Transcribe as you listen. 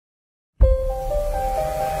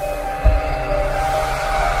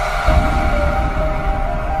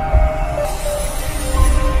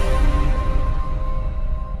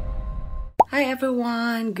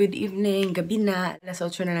everyone! Good evening! Gabi na. Alas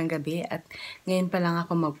 8 na ng gabi at ngayon pa lang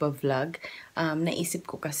ako magpa-vlog. Naisip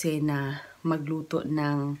ko kasi na magluto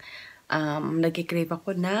ng, nagkikrave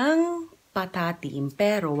ako ng patatim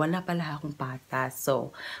pero wala pala akong patas.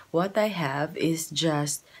 So, what I have is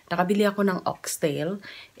just, nakabili ako ng oxtail.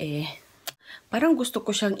 Parang gusto ko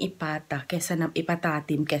siyang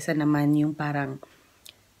ipatatim kesa naman yung parang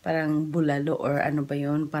bulalo or ano ba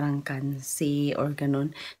yun, parang kansi or ganun.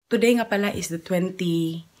 Today nga pala is the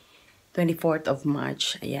 24th of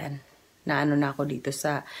March. Ayan, naano na ako dito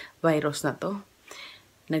sa virus na to.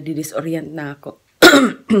 Nagdi-disorient na ako.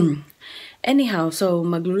 Anyhow, so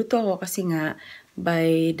magluluto ako kasi nga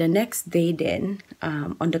by the next day din,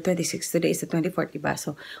 on the 26th, today is the 24th, diba?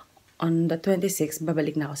 So on the 26th,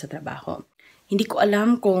 babalik na ako sa trabaho. Hindi ko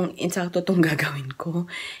alam kung insakto itong gagawin ko.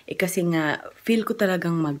 Kasi nga, feel ko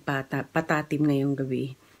talagang patatim ngayong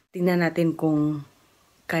gabi. Tingnan natin kung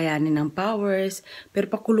kayanin ng powers. Pero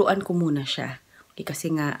pakuluan ko muna siya.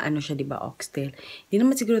 Kasi nga, ano siya, diba, oxtail. Hindi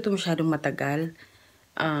naman siguro ito masyadong matagal.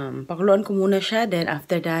 Pakuluan ko muna siya. Then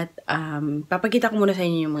after that, papakita ko muna sa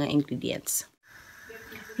inyo yung mga ingredients.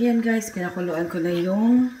 Yan guys, pinakuluan ko na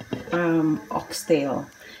yung oxtail.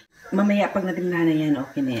 Mamaya pag natingnan na yan,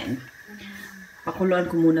 okay na yan. Pakuluan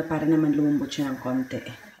ko muna para naman lumambot siya ng konti.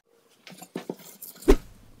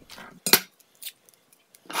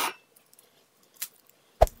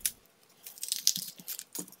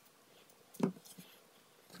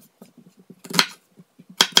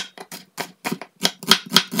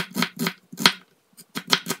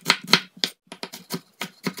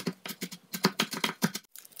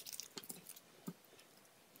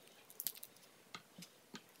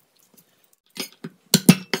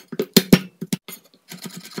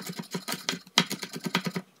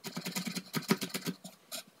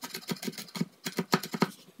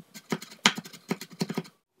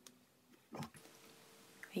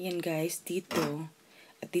 Ayan guys, dito,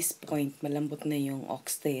 at this point, malambot na yung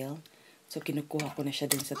oxtail. So, kinukuha ko na siya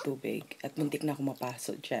dun sa tubig. At muntik na ako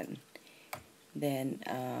mapasok dyan. Then,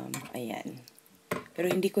 ayan. Pero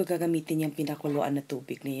hindi ko gagamitin yung pinakuluan na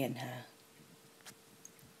tubig na yan, ha.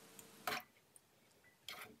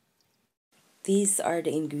 These are the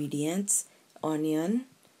ingredients. Onion,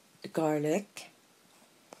 the garlic,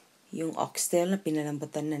 yung oxtail na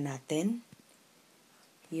pinalambutan na natin,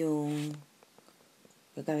 yung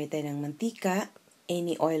gagamit tayo ng mantika.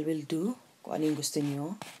 Any oil will do. Kung ano yung gusto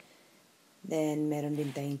nyo. Then, meron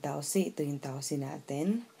din tayong tausi. Ito yung tausi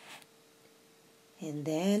natin. And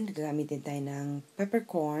then, gagamit din tayo ng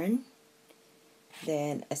peppercorn.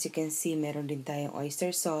 Then, as you can see, meron din tayong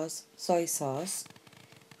oyster sauce, soy sauce.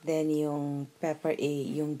 Then, yung pepper,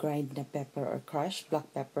 yung grind na pepper or crushed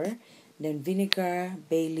black pepper. Then, vinegar,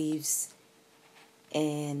 bay leaves.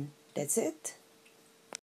 And, that's it.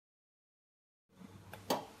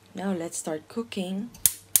 Now, let's start cooking.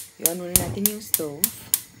 I-on muna natin yung stove.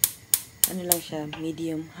 Ano lang siya,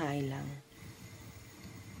 medium-high lang.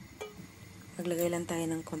 Maglagay lang tayo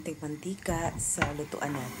ng konting mantika sa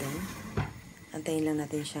lutuan natin. Antayin lang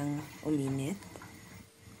natin siyang uminit.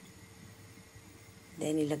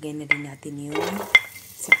 Then, ilagay na din natin yung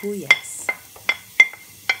sibuyas.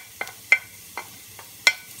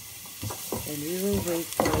 Then, we will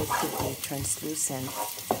wait for it to be translucent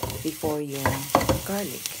before yung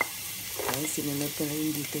garlic. Okay, sinunod ko na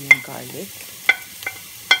rin dito yung garlic.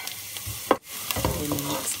 Then,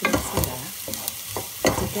 mix ko na sila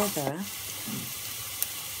together.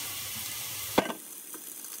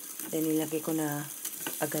 Then, ilagay ko na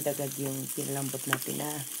agad-agad yung pinalambot natin na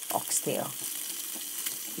oxtail.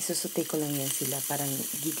 Isusute ko lang yan sila, parang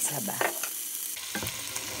gigisa ba.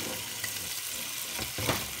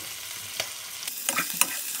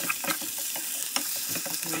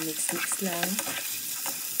 Mix lang.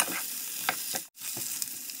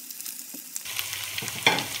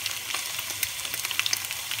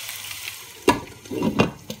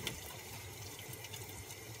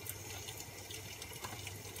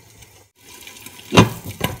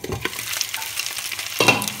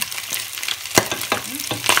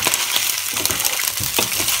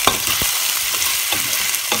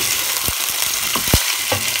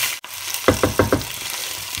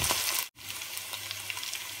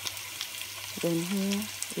 Then here,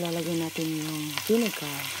 ilalagay natin yung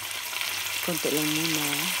vinegar. Konti lang muna.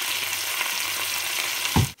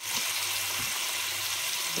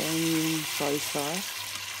 Then yung soy sauce.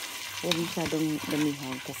 Huwag masyadong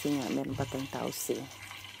damihan kasi nga meron pa tayong tausi.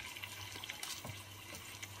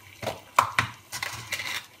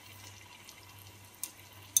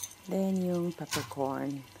 Then yung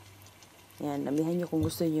peppercorn. Yan, damihan nyo kung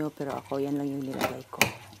gusto nyo, pero ako yan lang yung nilagay ko.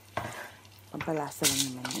 Pampalasa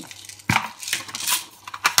lang naman yun.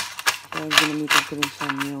 Then, ginamitan ko rin siya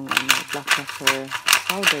yung black pepper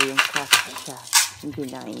powder, yung crushed siya, yung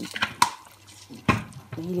grind.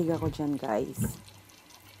 Mahilig ako dyan, guys.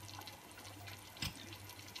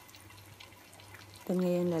 Then,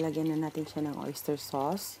 ngayon, lalagyan na natin siya ng oyster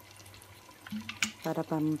sauce para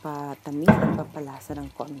pampatamis at pampalasa ng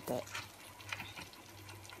konti.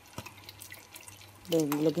 Then,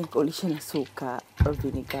 nilagyan ko ulit siya ng suka or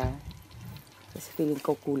vinegar. Kasi feeling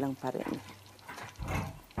ko kulang pa rin.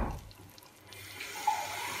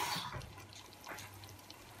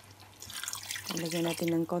 Lagyan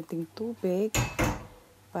natin ng konting tubig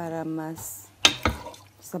para mas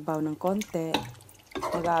sabaw ng konti.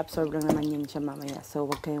 Mag-a-absorb lang naman yun siya mamaya. So,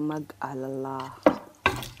 huwag kayong mag-alala.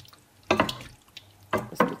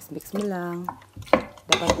 Tapos mix mo lang.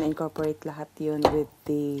 Dapat ma-incorporate lahat yun with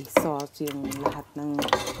the sauce. Yung lahat ng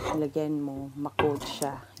lagyan mo, makod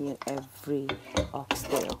siya. Yung every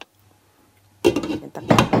oxtail. Yung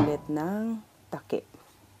takip ulit ng takip.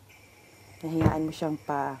 Nahiyaan mo siyang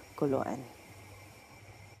pakuluan.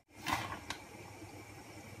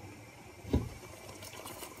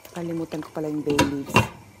 Kalimutan ko pala yung bay leaves.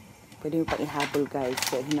 Pwede mo pang ihabol, guys.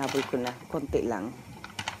 So, hinabol ko na. Konti lang.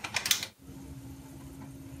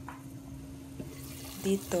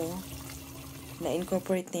 Dito,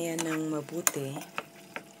 na-incorporate na yan ng mabuti.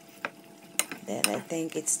 Then, I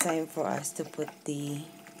think it's time for us to put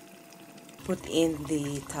in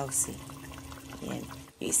the tausi. Yan.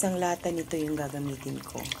 Yung isang lata nito yung gagamitin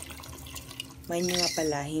ko. Mind nyo nga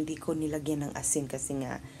pala, hindi ko nilagyan ng asin kasi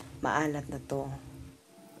nga maalat na to.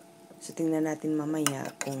 So, tingnan natin mamaya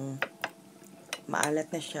kung maalat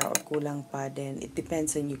na siya o kulang pa. Then, it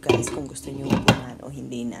depends on you guys kung gusto nyo kumain o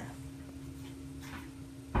hindi na.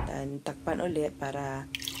 Then, takpan ulit para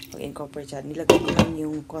mag-incorporate siya. Nilagay ko lang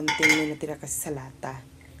yung konting na natira kasi sa lata.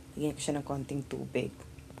 Lagyan ko siya ng konting tubig.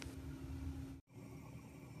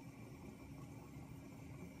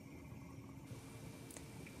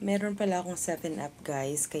 Meron pala akong 7-up,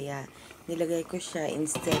 guys. Kaya, nilagay ko siya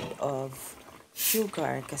instead of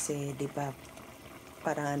sugar kasi 'di ba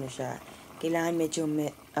parang ano siya, kailangan medyo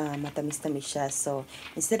matamis-tamis siya. So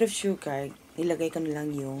instead of sugar, nilagay ko na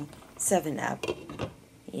lang yung 7-up.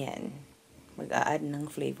 Yan. Mag-a-add ng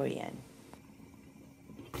flavor yan.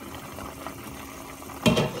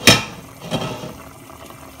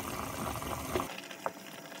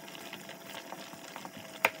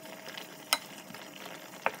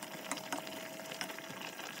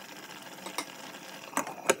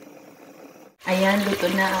 Ayan, luto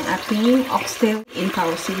na ang ating oxtail in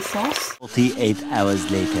tausi sauce. 48 hours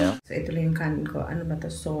later. So, ito lang yung kanin ko. Ano ba to?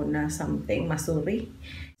 Sona something. Masuri.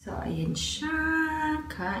 So, ayan siya.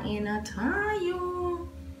 Kain na tayo.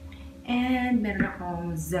 And, meron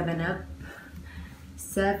akong 7-up.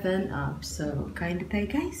 7-up. So, kain na tayo,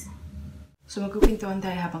 guys. So, magpupintuan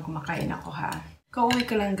tayo habang kumakain ako, ha. Kauwi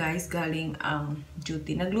ka lang, guys, galing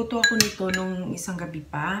duty. Nagluto ako nito nung isang gabi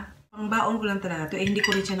pa. Pangbaon ko lang talaga ito. Hindi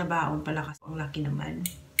ko rin siya nabaon pala kasi ang laki naman.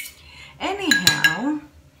 Anyhow,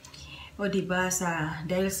 o diba,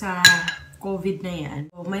 dahil sa COVID na yan,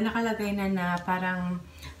 may nakalagay na parang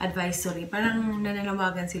advisory. Parang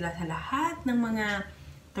nananawagan sila sa lahat ng mga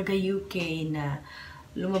taga-UK na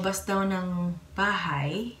lumabas daw ng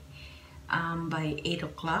bahay by 8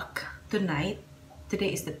 o'clock tonight.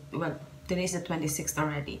 Today is the 26th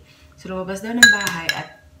already. So, lumabas daw ng bahay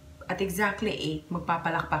at exactly 8,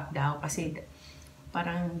 magpapalakpak daw kasi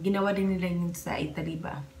parang ginawa din nila yun sa Italy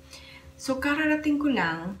ba. So, kararating ko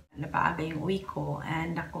lang, napaaga yung uwi ko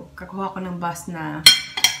and kakuha ko ng bus na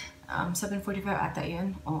 7:45 ata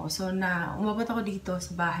yun. Oo, so, umabot ako dito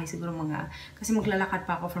sa bahay siguro kasi maglalakad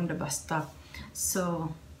pa ako from the bus stop. So,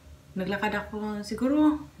 naglakad ako,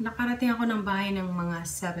 siguro nakarating ako ng bahay ng mga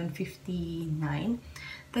 7:59.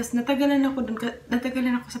 Tapos natagalan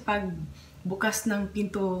ako sa pagbukas ng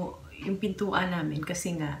yung pintuan namin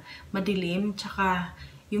kasi nga madilim, tsaka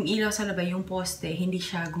yung ilaw sa labay, yung poste, hindi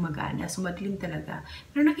siya gumagana. So madilim talaga.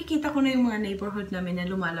 Pero nakikita ko na yung mga neighborhood namin na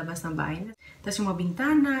lumalabas ng bahay. Tapos yung mga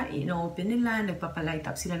bintana, ino-open nila, nagpapalight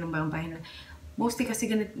up sila ng bahay na. Mostly kasi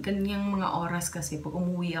ganyang mga oras kasi pag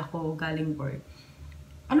umuwi ako galing work.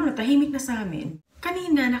 Tahimik na sa amin.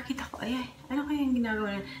 Kanina nakita ko, ano kaya yung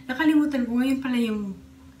ginagawa na? Nakalimutan ko ngayon pala yung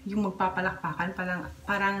magpapalakpakan,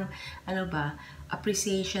 parang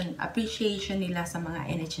appreciation nila sa mga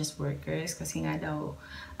NHS workers kasi nga daw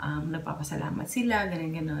nagpapasalamat sila,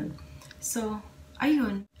 ganun. So,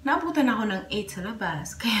 ayun, naabutan ako ng 8 sa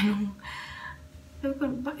labas. Kaya sabi ko,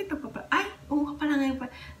 bakit oo nga pala ngayon pa.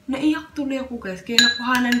 Naiyak tuloy ako, guys. Kaya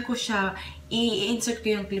nakuhanan ko siya, i-insert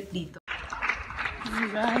ko yung clip dito. Hey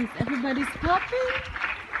guys, everybody's clapping.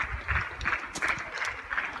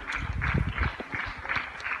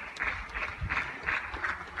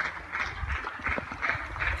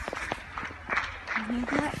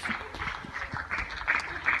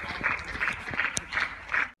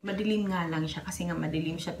 Madilim nga lang siya kasi nga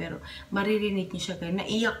madilim siya pero maririnig niyo siya kaya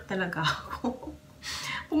naiyak talaga ako.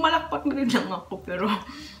 Pumalakpak na rin lang ako pero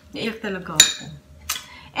naiyak talaga ako.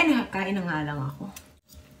 Anyhow, kain na nga lang ako.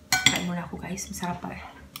 Kain muna ako guys, masarap pa.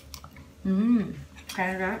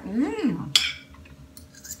 Kaya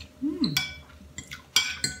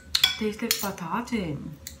tastes like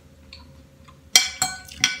patatim.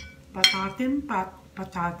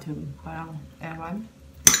 Patatim. Parang, ewan.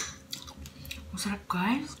 Masarap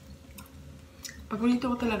guys. Paborito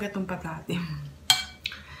ko talaga itong patatim.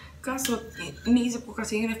 Kaso, iniisip ko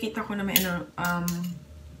kasi nakita ko na may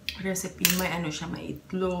recipe. May siya, may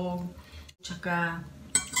itlog. Tsaka,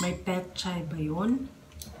 may petchay ba yun?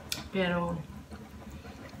 Pero,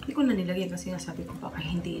 hindi ko na nilagay kasi nasabi ko baka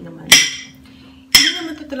hindi naman. Hindi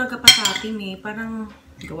naman ito talaga patatim eh. Parang,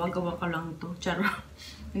 gawa-gawa ka lang to. Charo.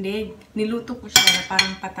 Hindi, niluto ko siya na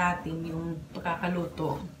parang patatim yung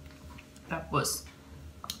pagkakaluto. Tapos,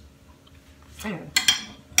 ayun.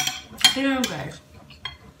 Tignan mo guys.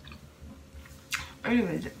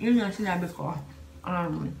 Anyway, yun nga sinabi ko.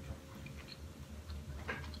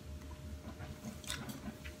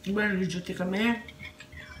 Diba, duty kami.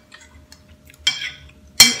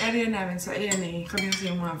 Yung area namin sa ANA, kami kasi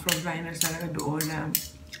yung mga frontliners talaga doon na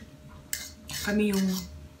kami yung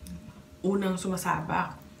unang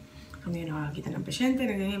sumasabak. Kami yung nakakita ng pasyente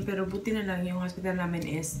na ganyan. Pero buti na lang yung hospital namin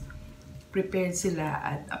is prepared sila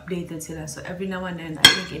at updated sila. So every now and then, I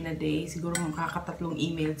think in a day, siguro makakatatlong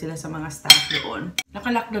email sila sa mga staff doon.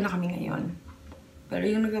 Naka-lockdown na kami ngayon. Pero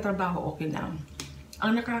yung nagtatrabaho, okay lang.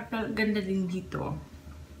 Ang nakakaganda din dito,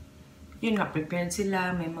 yun nga, prepared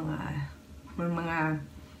sila. May mga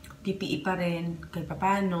PPE pa rin, kahit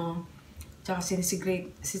papano. Tsaka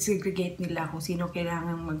sinesegregate nila kung sino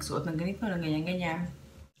kailangan magsuot ng ganito, ng ganyan-ganyan.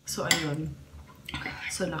 So, ayun.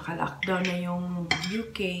 So, naka-lockdown na yung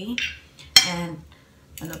UK. And,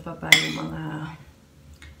 ano pa ba yung mga...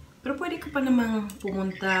 Pero pwede ka pa namang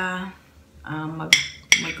pumunta,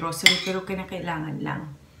 mag-grocery, pero kailangan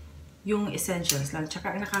lang. Yung essentials lang.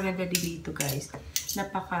 Tsaka, ang nakaganda din dito, guys.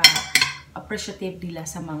 Napaka-appreciative nila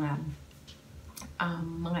sa mga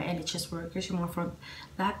NHS workers, yung mga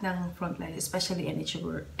lahat ng frontline, especially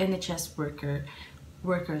NHS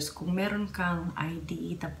workers, kung meron kang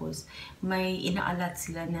ID, tapos may inaalat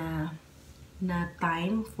sila na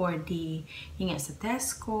time for yung sa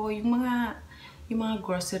Tesco, yung mga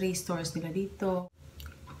grocery stores nila dito.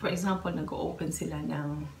 For example, nag-open sila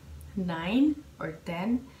ng 9 or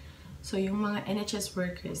 10. So, yung mga NHS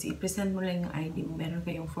workers, i-present mo lang yung ID mo. Meron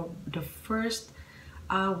kayong for the first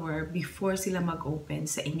hour before sila mag-open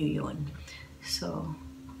sa inyo yun. So,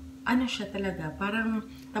 ano siya talaga? Parang,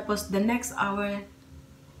 tapos the next hour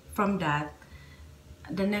from that,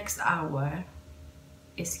 the next hour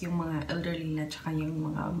is yung mga elderly na tsaka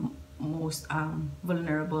yung mga most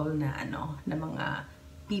vulnerable na na mga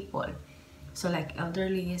people. So like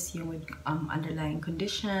elderly is yung with underlying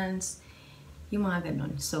conditions, yung mga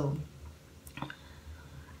ganun. So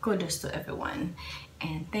kudos to everyone,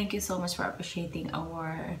 and thank you so much for appreciating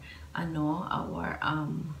our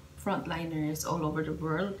frontliners all over the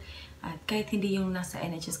world. At kahit hindi yung nasa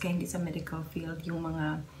NHS, kahit hindi sa medical field, yung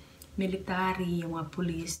mga military, yung mga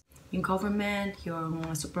police, yung government, yung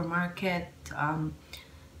mga supermarket,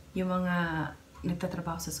 yung mga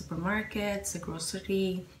nagtatrabaho sa supermarket, sa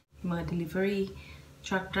grocery, yung mga delivery,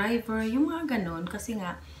 truck driver, yung mga ganon. Kasi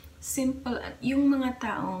nga, simple, yung mga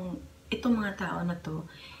taong, itong mga tao na to,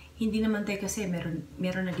 hindi naman tayo kasi meron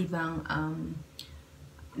na dibang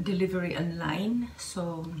delivery online.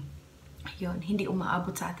 So, yun, hindi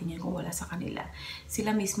umaabot sa atin yun kung wala sa kanila.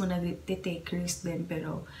 Sila mismo nag-take risk din,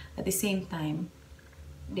 pero at the same time,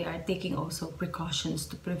 they are taking also precautions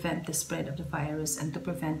to prevent the spread of the virus and to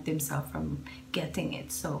prevent themselves from getting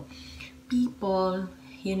it. So, people,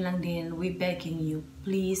 yun lang din, we begging you,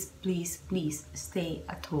 please, please, please, stay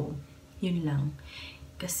at home. Yun lang.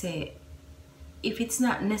 Kasi, if it's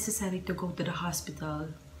not necessary to go to the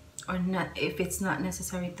hospital, or not, if it's not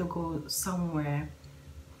necessary to go somewhere,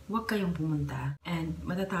 huwag kayong pumunta. And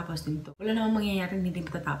matatapos din to. Wala namang mangyayari hindi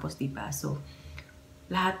matatapos, diba? So,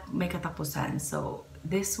 lahat may katapusan. So,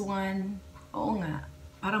 this one, oo nga,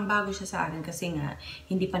 parang bago siya sa akin kasi nga,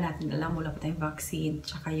 hindi pa natin alam, wala pa tayong vaccine,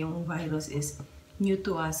 tsaka yung virus is new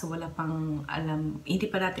to us, so wala pang alam, hindi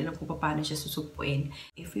pa natin alam kung paano siya susupuin.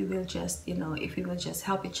 If we will just, if we will just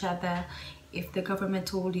help each other, if the government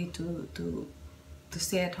told you to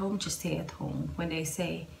stay at home, just stay at home. When they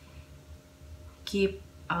say, keep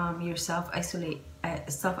your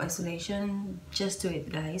self-isolation, just do it,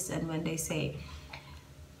 guys. And when they say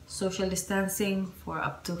social distancing for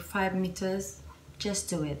up to 5 meters,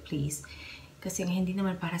 just do it, please. Kasi nga, hindi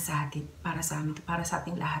naman para sa atin, para sa amin, para sa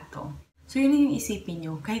ating lahat to. So, yun yung isipin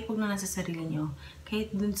nyo. Kahit huwag na lang sa sarili nyo,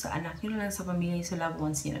 kahit dun sa anak nyo na lang, sa pamilya nyo, sa loved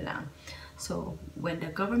ones nyo na lang. So, when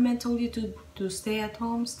the government told you to stay at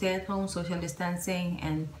home, social distancing,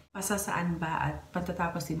 and pasasaan ba at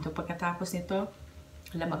patatapos nito. Pagkatapos nito,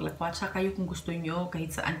 maglakwatsa kayo kung gusto nyo,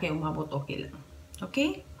 kahit saan kayo umabot, okay lang.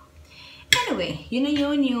 Okay? Anyway, yun na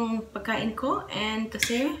yun yung pagkain ko, and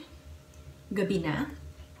kasi gabi na.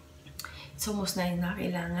 It's almost 9 na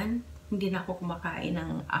kailangan. Hindi na ako kumakain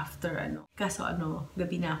ng after Kaso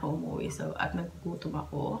gabi na ako umuwi. So, at naggugutom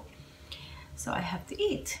ako. So, I have to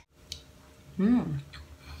eat. Ang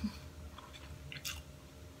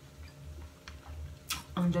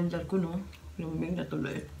dandal ko, no? Lumamig na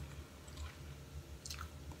tuloy.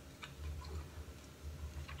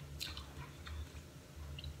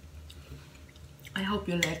 I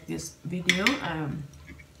hope you like this video.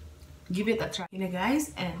 Give it a try,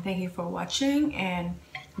 guys, and thank you for watching, and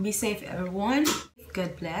be safe, everyone.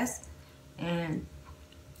 God bless, and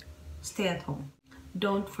stay at home.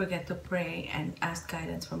 Don't forget to pray and ask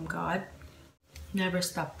guidance from God. Never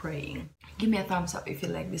stop praying. Give me a thumbs up if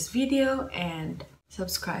you like this video, and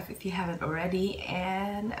subscribe if you haven't already,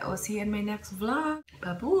 and I will see you in my next vlog.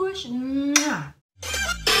 Babush! Mwah!